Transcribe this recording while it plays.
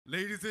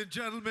Ladies and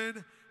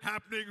gentlemen,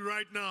 happening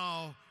right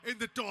now in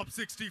the top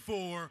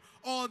 64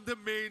 on the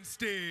main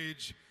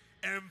stage,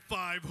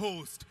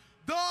 M5Host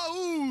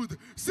Dawood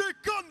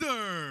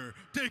Sikandar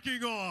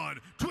taking on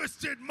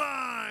Twisted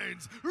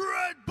Minds,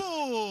 Red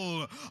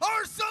Bull,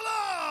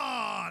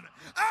 Arsalan,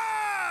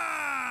 Ash!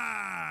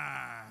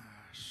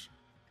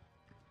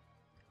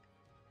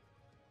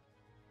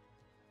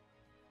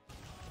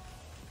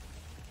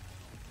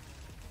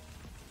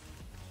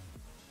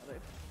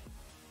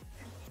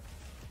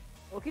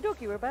 Okie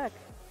dokie, we're back.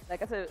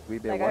 Like I said,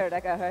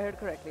 I heard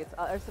correctly. It's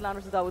Arsalan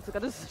versus Dawood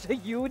Sikandar. This is such a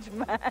huge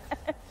match.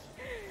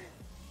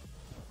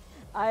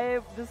 I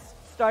just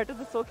started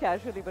this so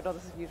casually, but no,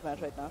 this is a huge match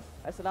right now.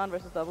 Arsalan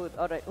versus Dawood.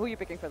 All right, who are you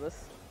picking for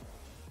this?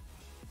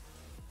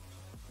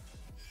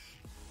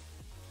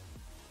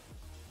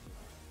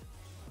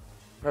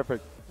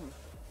 Perfect.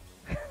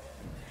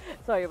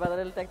 Sorry about the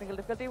little technical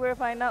difficulty. We're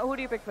fine now. Who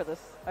do you pick for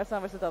this?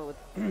 Arsalan versus Dawood.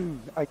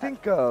 I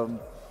think, you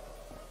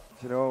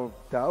know,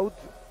 Dawood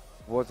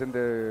was in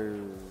the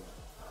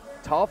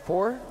top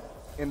 4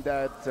 in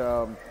that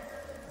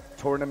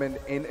tournament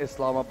in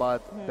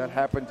Islamabad that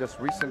happened just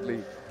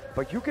recently.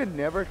 But you can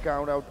never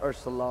count out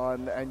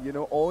Arsalan, and you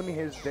know, on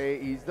his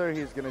day, either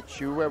he's gonna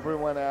chew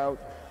everyone out,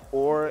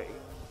 or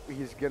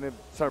he's gonna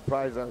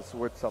surprise us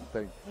with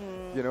something.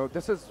 You know,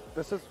 this is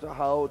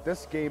how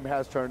this game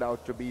has turned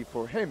out to be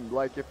for him.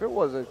 Like if it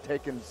was a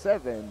Tekken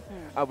 7,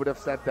 I would have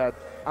said that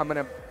I'm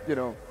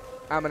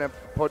gonna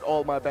put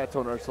all my bets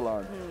on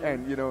Arsalan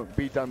and you know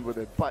be done with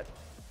it. But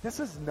this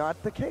is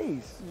not the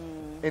case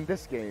in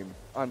this game,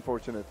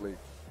 unfortunately.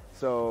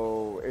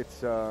 So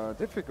it's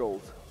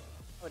difficult.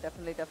 Oh,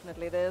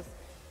 definitely.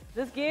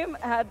 This game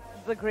had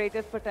the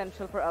greatest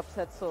potential for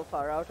upset so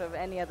far out of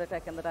any other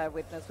Tekken that I've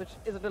witnessed, which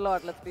isn't a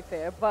lot, let's be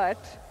fair. But,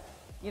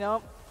 you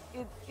know,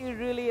 it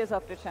really is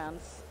up to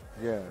chance.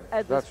 Yeah,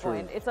 at this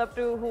point. True. It's up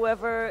to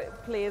whoever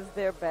plays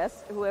their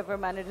best, whoever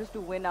manages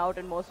to win out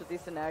in most of these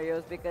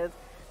scenarios, because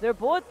they're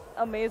both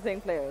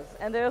amazing players,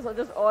 and there's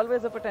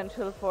always a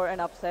potential for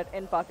an upset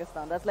in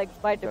Pakistan. That's like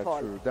by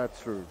default.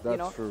 That's true.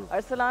 That's true.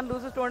 Arsalan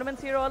loses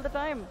tournaments here all the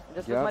time,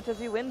 just as much as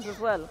he wins as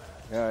well.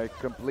 Yeah, I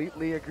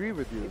completely agree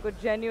with you. It could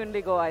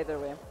genuinely go either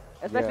way,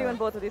 especially when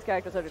both of these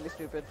characters are really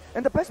stupid.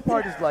 And the best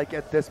part is like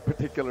at this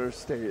particular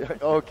stage.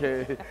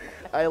 Okay,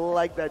 I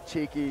like that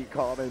cheeky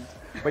comment,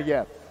 but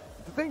yeah.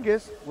 The thing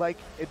is, like,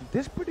 in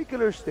this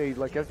particular stage,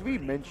 like, as we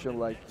mentioned,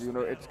 like, you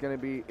know, it's going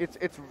to be, it's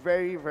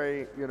very,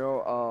 very, you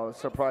know,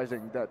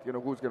 surprising that, you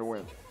know, who's going to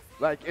win.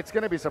 Like, it's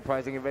going to be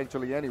surprising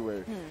eventually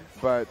anyway.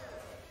 But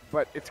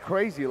it's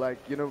crazy, like,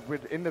 you know, we're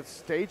in the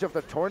stage of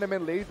the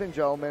tournament, ladies and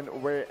gentlemen,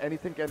 where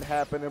anything can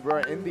happen. And we're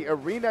in the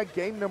arena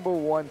game number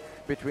 1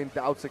 between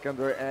Dawood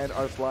Sikandar and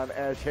Arsalan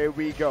Ash. Here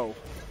we go.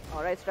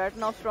 All right,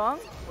 starting off strong.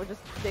 We're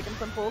just taking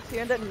some pokes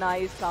here and that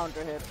nice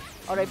counter hit.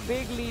 All right,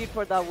 big lead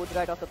for Dawood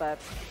right off the bat.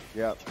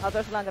 Yep. How's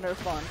Arsalan going to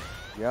respond?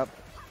 Yep.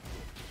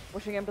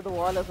 Pushing him to the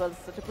wall as well.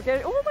 Such a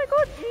precarious. Oh my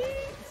god!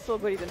 So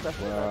good he didn't press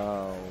it.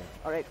 Wow.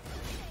 All right.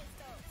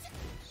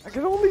 I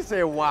can only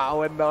say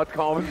wow and not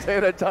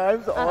commentate at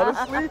times,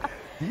 honestly.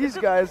 These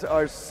guys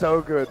are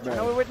so good, man. I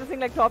know we're witnessing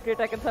like top tier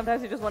Tekken.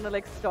 Sometimes you just want to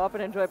like stop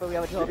and enjoy, but we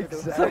have a job to do.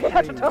 So we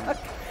have to talk.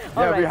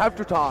 Yeah, we have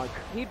to talk.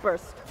 Heat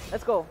burst.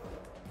 Let's go.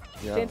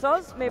 Yeah.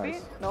 Chainsaws, maybe?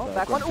 Nice. No,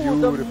 That's back one.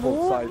 Ooh, the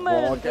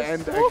movement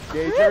and so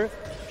Engager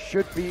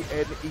should be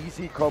an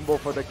easy combo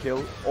for the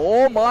kill.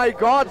 Oh my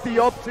god, the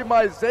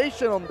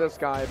optimization on this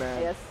guy,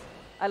 man. Yes.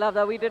 I love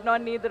that. We did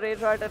not need the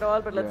Rage Art at all,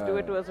 but let's do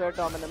it to assert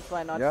dominance.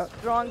 Why not?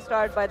 Strong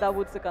start by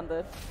Dawood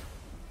Sikandar.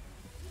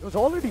 There was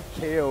already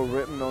KO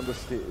written on the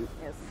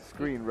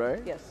screen,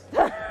 right? Yes.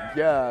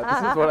 Yeah,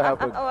 this is what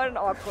happened. What an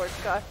awkward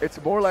cut.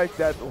 It's more like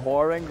that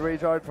Hwoarang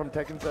Rage Art from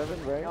Tekken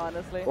 7, right?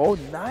 Honestly. Oh,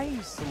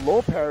 nice.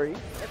 Low parry.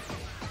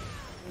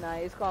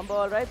 Nice combo.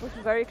 All right,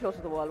 pushing very close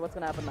to the wall. What's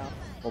going to happen now?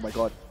 Oh my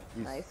god.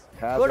 He's nice.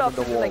 Good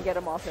option to like, get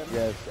him off him.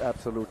 Yes,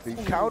 absolutely.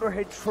 Counter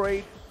hit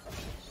trade.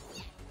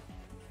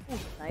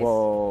 Nice.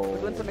 Whoa. We're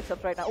doing some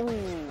mix-ups right now.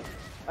 Ooh.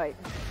 Right.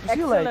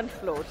 You Excellent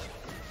float.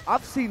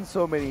 I've seen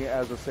so many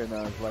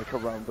Azucenas like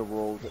around the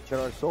world. There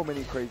are so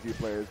many crazy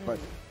players, but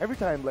every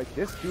time like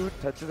this dude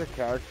touches a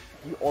character,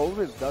 he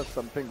always does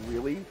something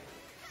really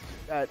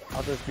that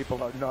other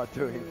people are not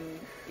doing.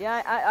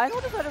 Yeah, I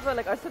noticed that as well.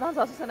 Like Arsalan's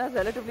Azucena is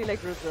relatively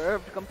like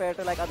reserved compared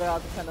to like other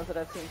Azucenas that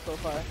I've seen so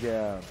far.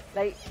 Yeah.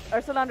 Like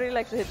Arsalan really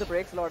likes to hit the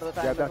brakes a lot of the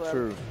time. Yeah, that's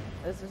true.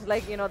 It's just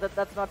like, you know,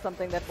 that's not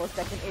something that most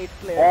Tekken 8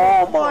 players.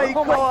 Oh my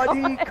god,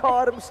 he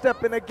caught him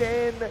stepping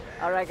again.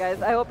 Alright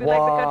guys, I hope you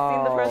liked the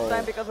cutscene the first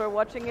time because we're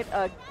watching it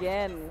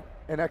again.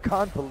 And I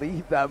can't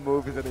believe that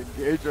move is an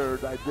engager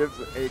that gives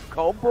a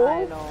combo.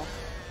 I know.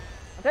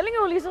 I'm telling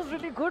you, Alisa's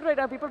really good right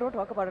now. People don't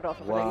talk about it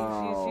often. Wow.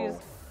 Like,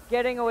 she's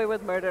getting away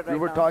with murder right now. We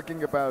were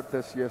talking about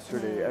this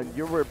yesterday and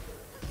you were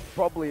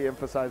probably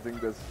emphasizing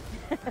this.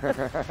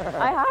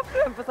 I have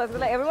to emphasize,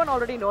 because like, everyone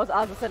already knows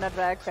Azucena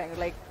drag thing.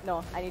 Like,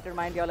 no, I need to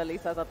remind y'all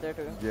Alisa's up there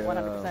too. Yeah.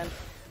 100%.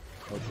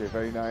 Okay,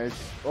 very nice.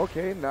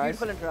 Okay, nice.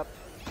 Beautiful interrupt.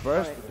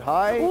 First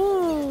high.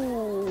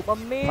 Ooh,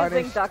 amazing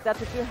Punish. duck. That's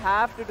what you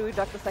have to do.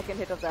 Duck the second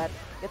hit of that.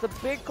 It's a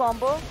big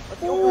combo.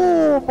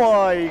 Oh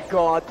my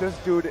god, this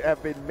dude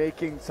have been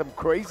making some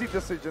crazy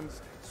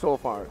decisions so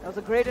far. That was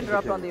a great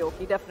interrupt on the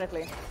Oki,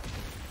 definitely.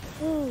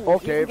 Ooh,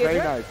 Okay, easy very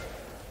engager. nice.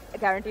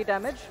 Guaranteed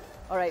damage.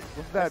 All right,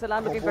 that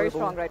Arsalan looking very comboable?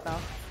 strong right now.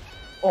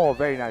 Oh,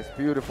 very nice.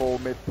 Beautiful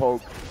mid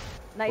poke.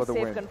 Nice for the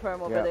save win.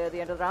 confirm over Yeah. there at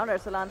the end of the round.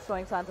 Arsalan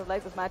showing signs of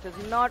life. This match is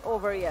not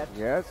over yet.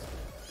 Yes.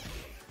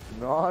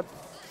 Not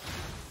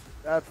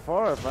that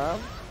far, fam.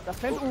 The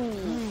fin.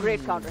 Ooh,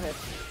 great counter hit.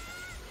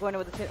 Going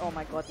with the fin. Oh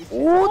my god, these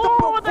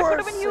Oh, that could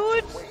have been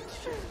huge.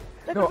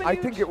 That No, could've been I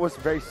huge. think it was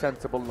very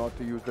sensible not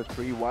to use the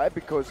 3. Why?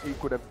 Because he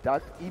could have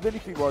ducked even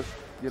if he was,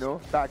 you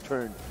know, back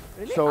turned.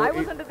 Really? So I it-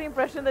 was under the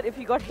impression that if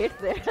he got hit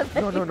there, then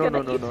No, he's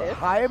gonna eat no. it.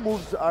 High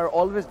moves are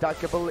always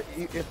duckable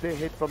if they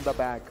hit from the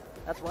back.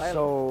 That's wild.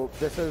 So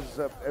this is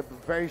a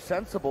very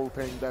sensible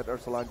thing that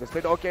Arsalan just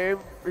did. Okay,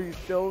 he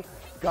still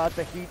got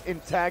the heat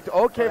intact.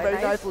 Okay, Alright, very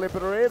nice nice.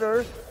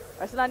 Liberator.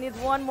 Arsalan needs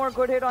one more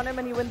good hit on him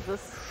and he wins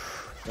this.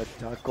 The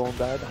duck on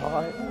that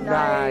high.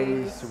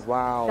 Nice.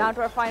 Wow. Down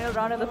to our final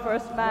round in the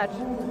first match.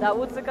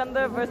 Dawood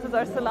Sikandar versus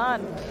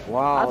Arsalan.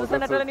 Wow. As a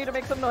senator, I need to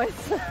make some noise.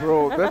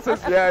 Bro, this is,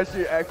 yeah,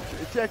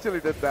 she actually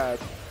did that.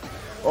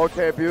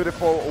 Okay,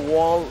 beautiful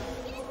wall.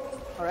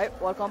 Alright,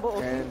 wall combo.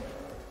 Okay. And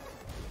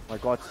my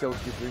god, still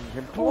keeping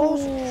him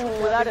close.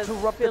 Ooh, that is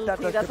Interrupted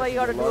filthy. That's why you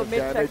gotta do a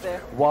mid-check damage.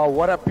 there. Wow,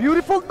 what a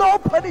beautiful no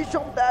punish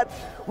on that.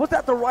 Was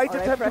that the right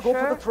Alright, attempt to go for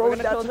pressure. the throw We're in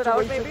gonna that close it out,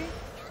 situation? maybe?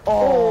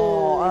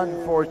 Oh,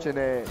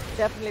 unfortunate.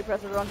 Definitely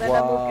press it on. That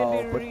Wow, move can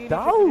be but really tricky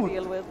Dawood- to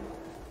deal with.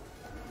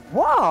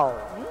 Wow.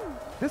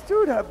 This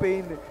dude have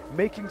been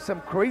making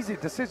some crazy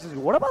decisions.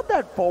 What about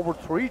that forward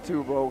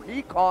 3-2, bro?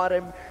 He caught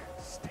him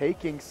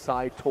taking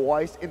side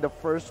twice in the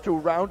first 2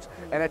 rounds,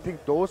 and I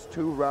think those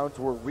 2 rounds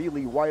were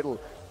really vital.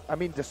 I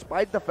mean,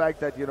 despite the fact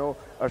that, you know,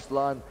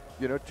 Arsalan,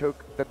 you know,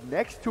 took the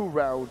next 2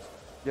 rounds,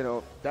 you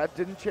know, that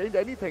didn't change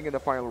anything in the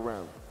final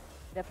round.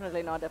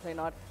 Definitely not, definitely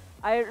not.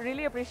 I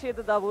really appreciate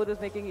that Dawood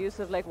is making use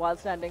of like while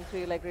standing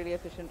 3 like really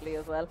efficiently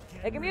as well.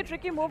 It can be a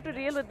tricky move to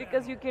deal with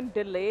because you can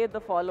delay the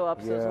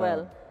follow-ups as Yeah.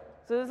 well.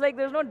 So it's like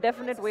there's no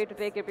definite way to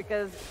take it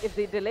because if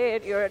they delay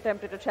it, you're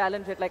attempted to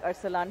challenge it like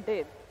Arsalan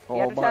did. You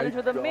have Oh to challenge my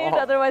with the mid, God.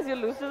 otherwise you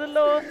lose to the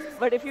low.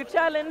 But if you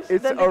challenge,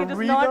 It's then they can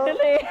just not arena.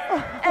 delay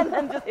and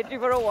then just hit you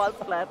for a wall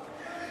splat.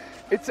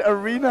 It's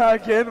arena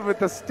again with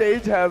the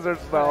stage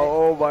hazards now. Right.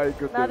 Oh my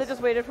goodness. Now they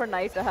just waited for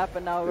night to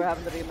happen. Now we're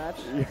having the rematch.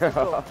 Yeah.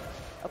 So,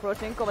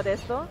 approaching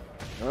Comodesto.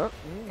 Huh?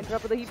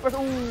 Interrupt with the heat burst.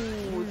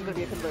 Ooh, it's going to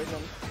be a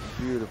conversion.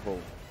 Beautiful.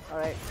 All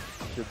right.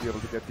 Should be able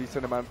to get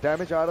decent amount of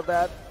damage out of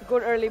that.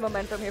 Good early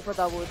momentum here for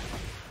Dawood.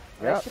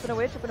 Yeah. Right, chipping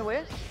away, chipping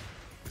away.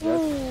 Yes.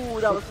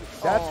 Ooh, that was...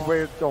 That's oh.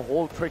 where the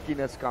whole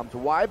trickiness comes.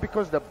 Why?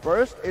 Because the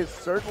burst is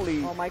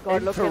certainly Oh my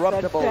god, look at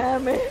that interruptible.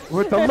 damage.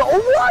 With the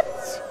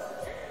what?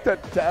 The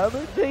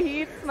damage? The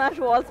heat smash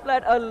wall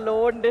splat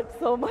alone did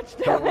so much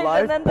damage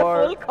life and then the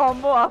bar- full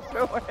combo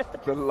afterwards.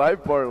 The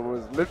life bar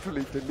was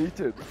literally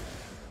deleted.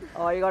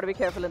 Oh, you gotta be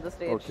careful in this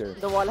stage. Okay.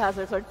 The wall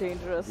hazards are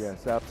dangerous.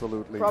 Yes,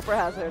 absolutely. Proper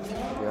hazards.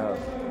 Yeah.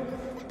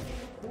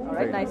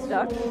 Alright, nice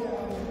start.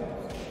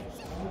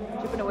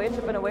 Chipping away,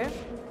 chipping away.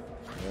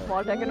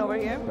 Small Tekken over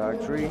here. Back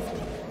 3.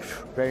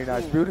 Very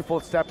nice. Beautiful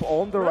step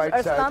on the right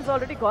side. Arsalan's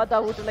already got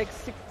Dawood to like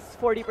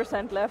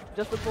 40% left,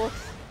 just with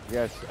both.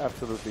 Yes,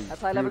 absolutely.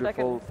 That's high level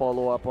Beautiful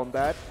follow up on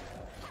that.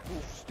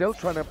 Still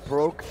trying to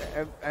proc,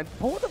 and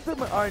both of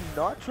them are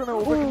not trying to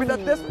overcommit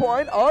at this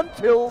point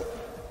until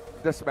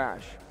the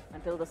smash.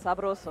 Until the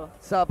Sabroso.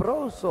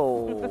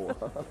 Sabroso.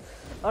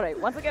 Alright,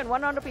 once again,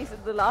 1 round apiece.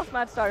 The last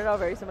match started out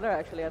very similar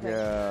actually, I think.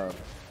 Yeah.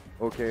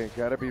 Okay,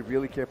 gotta be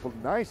really careful.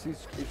 Nice,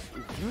 he's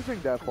using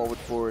that forward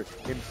for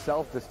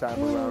himself this time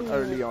around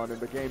early on in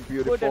the game. Good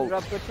Beautiful.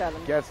 interrupt, good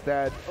challenge. Gets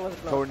that Oh, was it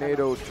close?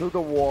 tornado to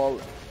the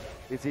wall.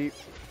 Is he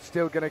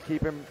still gonna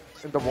keep him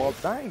in the wall?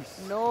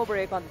 Nice. No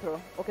break on the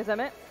throw. Okay,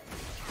 Seme.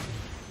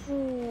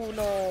 Ooh,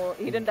 no.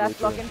 He didn't dash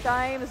block in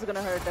time. This is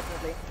gonna hurt,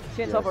 definitely.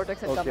 Chainsaw Yes.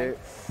 Vortex incoming. Okay,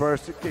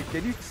 burst.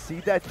 Can you see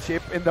that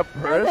chip in the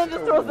burst? And then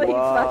just throws the heat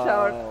smash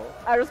out. Wow.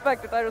 I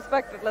respect it, I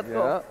respect it. Let's Yeah,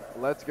 go.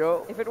 let's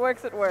go. If it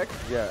works, it works.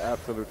 Yeah,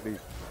 absolutely.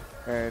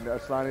 And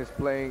Arsalan is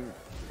playing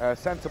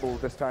sensible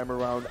this time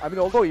around. I mean,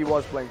 although he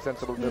was playing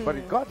sensible, but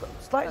he got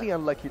slightly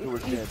unlucky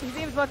towards the He end.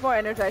 seems much more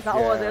energized now.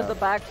 Oh, Yeah. there's the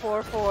back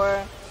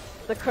 4-4.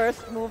 The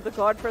cursed move, the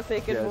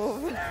godforsaken Yes.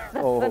 move. That's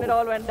Oh. when it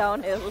all went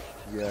downhill.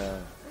 Yeah.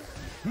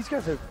 These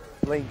guys are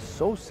playing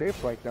so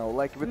safe right now.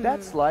 Like with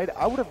that slide,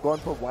 I would have gone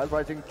for Wild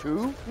Rising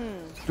 2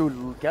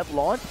 to get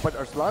launched, but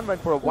Arsalan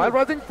went for a Wild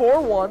Rising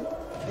 4-1.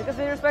 Because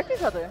they respect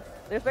each other.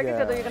 They respect each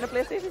Yeah. other. You're going to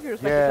play safe if you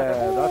respect Yeah, each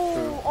other. that's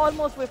true. Ooh,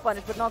 almost whip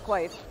punish, but not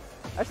quite.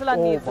 Arsalan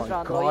Oh needs my this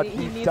round though. God, He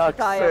he needs to ducks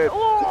tie it. up.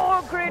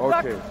 Oh, great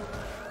duck. Okay.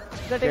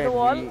 Gonna take the Can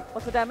wall. he-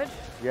 What's the damage?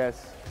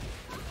 Yes.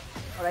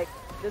 Alright.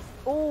 This.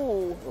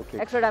 Oh, Okay.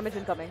 extra damage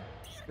incoming.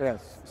 Yes.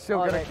 Still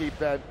All gonna right. keep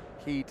that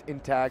heat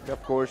intact,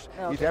 of course.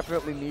 You Okay.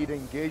 definitely need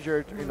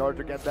Engager in order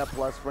to get that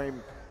plus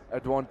frame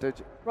advantage.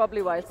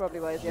 Probably wise,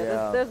 yeah.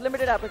 Yeah. There's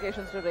limited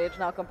applications to Rage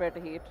now compared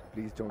to Heat.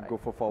 Please don't go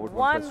for forward.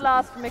 One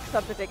last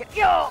mix-up to take it.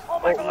 Yo! Oh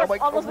my god!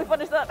 Almost we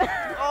punished that.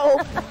 Oh,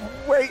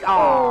 wait.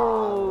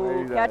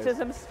 Oh, Very catches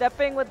nice. him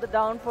stepping with the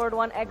down forward.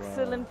 One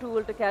excellent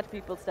tool to catch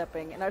people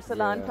stepping. And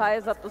Arsalan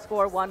ties up the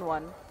score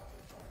 1-1.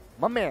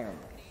 My man,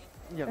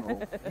 you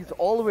know, he's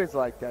always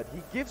like that.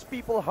 He gives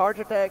people a heart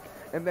attack,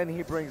 and then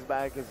he brings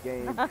back his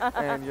game.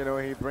 And, you know,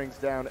 he brings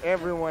down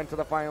everyone to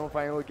the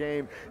final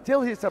game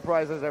till he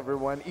surprises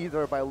everyone,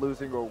 either by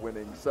losing or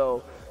winning.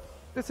 So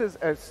this is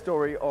a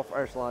story of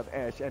Arsalan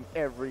Ash and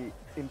every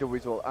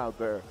individual out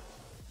there,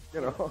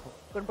 you know.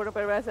 Couldn't put up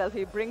by myself.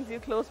 He brings you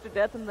close to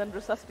death and then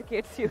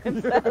resuscitates you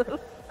himself.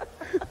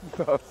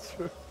 That's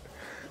true.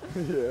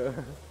 Yeah.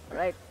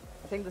 Right.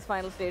 I think this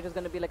final stage is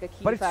going to be like a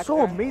key But factor. it's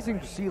so amazing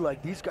to see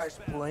like these guys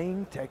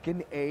playing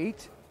Tekken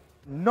 8,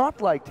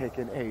 not like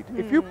Tekken 8.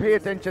 If you pay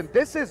attention,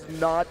 this is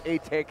not a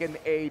Tekken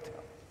 8.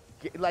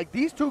 Like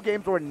these two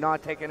games were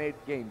not Tekken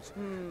 8 games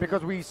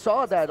because we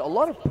saw that a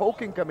lot of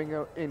poking coming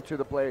into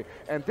the play,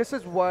 and this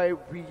is why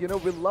we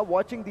love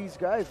watching these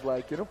guys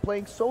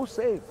playing so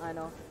safe. I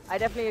know. I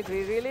definitely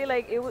agree. Really,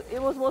 like it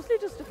was mostly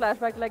just a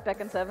flashback to like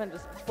Tekken 7,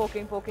 just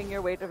poking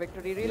your way to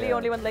victory. Really,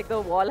 only when like the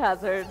wall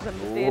hazards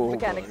and the stage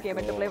mechanics came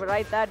into play. But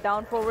right, that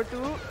down forward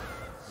two,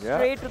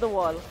 straight to the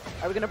wall.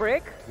 Are we gonna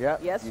break? Yeah.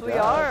 Yes, we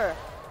are.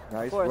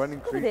 Nice Of running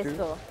Look at 3-2. this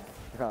though.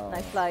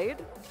 Nice slide.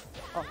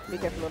 Oh, be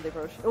careful on the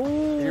approach. He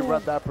Ooh,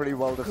 read that pretty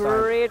well this time.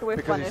 great whiff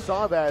because punish. he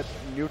saw that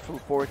neutral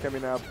 4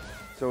 coming up.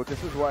 So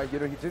this is why he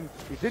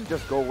didn't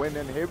just go in,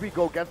 and here we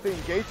go, gets the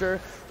engager.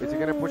 Is he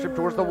gonna push him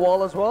towards the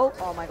wall as well?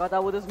 Oh my god,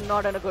 Dawood is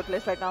not in a good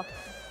place right now.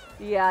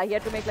 Yeah, he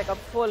had to make like a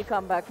full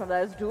comeback from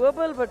that. It's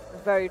doable,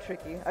 but very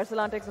tricky.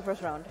 Arsalan takes the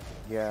first round.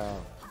 Yeah.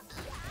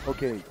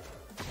 Okay.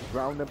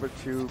 Round number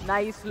 2.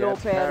 Nice low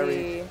Gets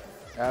parry.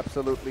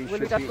 Absolutely Will we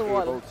should touch be the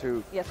wall? able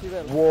to. Yes, we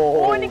will.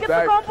 Whoa, Oh, and he gets the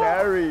that combo.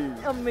 carry.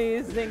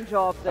 Amazing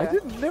job I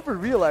there. never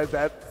realized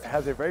that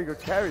has a very good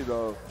carry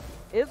though.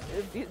 It's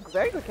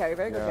very good carry,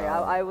 very good carry. Yeah.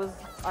 I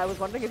was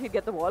wondering if he'd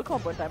get the wall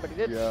combo in time, but he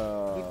did.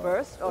 Yeah. He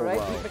burst. All Oh, right,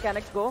 wow. deep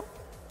mechanics go.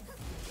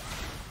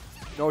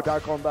 No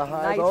dark on the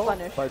high Nice though,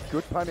 punish. but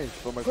good punish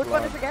from a Good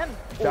punish again.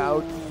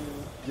 Doubt,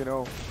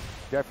 Ooh.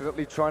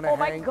 definitely trying to Oh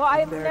my hang god,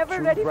 in I'm there, never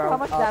 2 ready for how round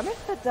much up. damage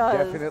that does.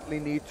 Definitely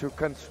need to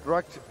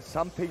construct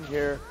something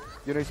here.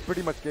 He's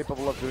pretty much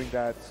capable of doing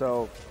that,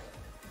 so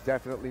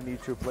definitely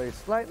need to play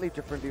slightly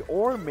differently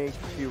or make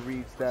few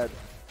reads that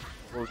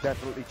will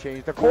definitely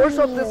change the course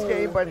of this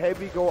game. But here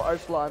we go,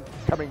 Arsalan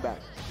coming back.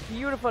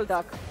 Beautiful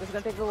duck. This is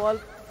going to take the wall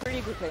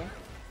pretty quickly.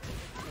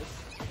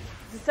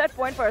 It's a set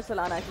point for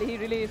Arsalan actually. He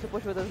really needs to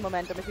push with his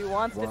momentum if he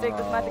wants to take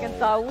this match against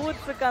Dawood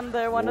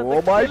Sikandar, one of the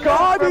Oh my killers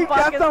god, from he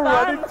got the Pakistan.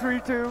 running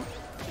 3-2.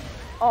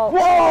 Oh.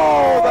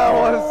 Whoa, that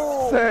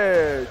was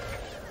sick.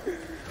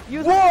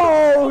 Use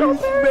Whoa,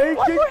 he's One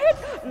making more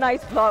hit.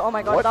 Nice block. Oh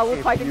my god, what Dawood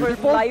a fighting for his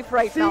beautiful life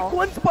right now.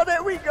 sequence, but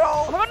there we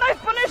Oh go. my god, nice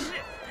punish.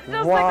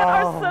 Just Wow. like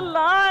an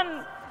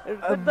Arsalan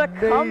with the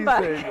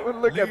comeback.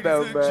 Amazing. Look at Ladies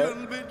that, and man.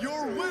 gentlemen,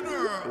 your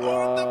winner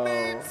on the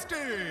main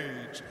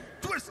stage,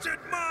 Twisted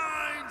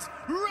Minds.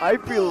 I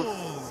feel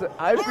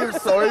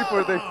sorry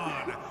for the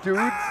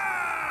dudes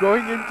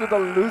going into the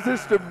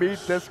losers to meet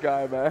this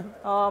guy, man.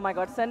 Oh my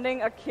god,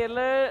 sending a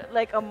killer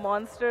like a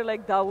monster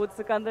like Dawood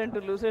Sikandar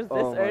into losers this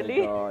Oh my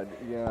early. god,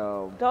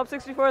 yeah. Top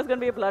 64 is going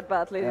to be a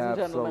bloodbath, ladies and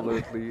gentlemen.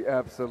 Absolutely,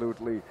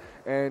 absolutely.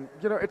 And,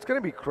 it's going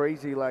to be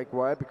crazy, like,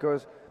 why?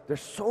 Because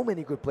there's so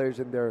many good players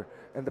in there.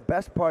 And the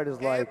best part is,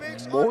 like,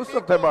 most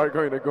of them are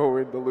going to go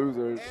in the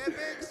losers.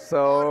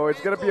 So it's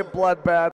going to be a bloodbath.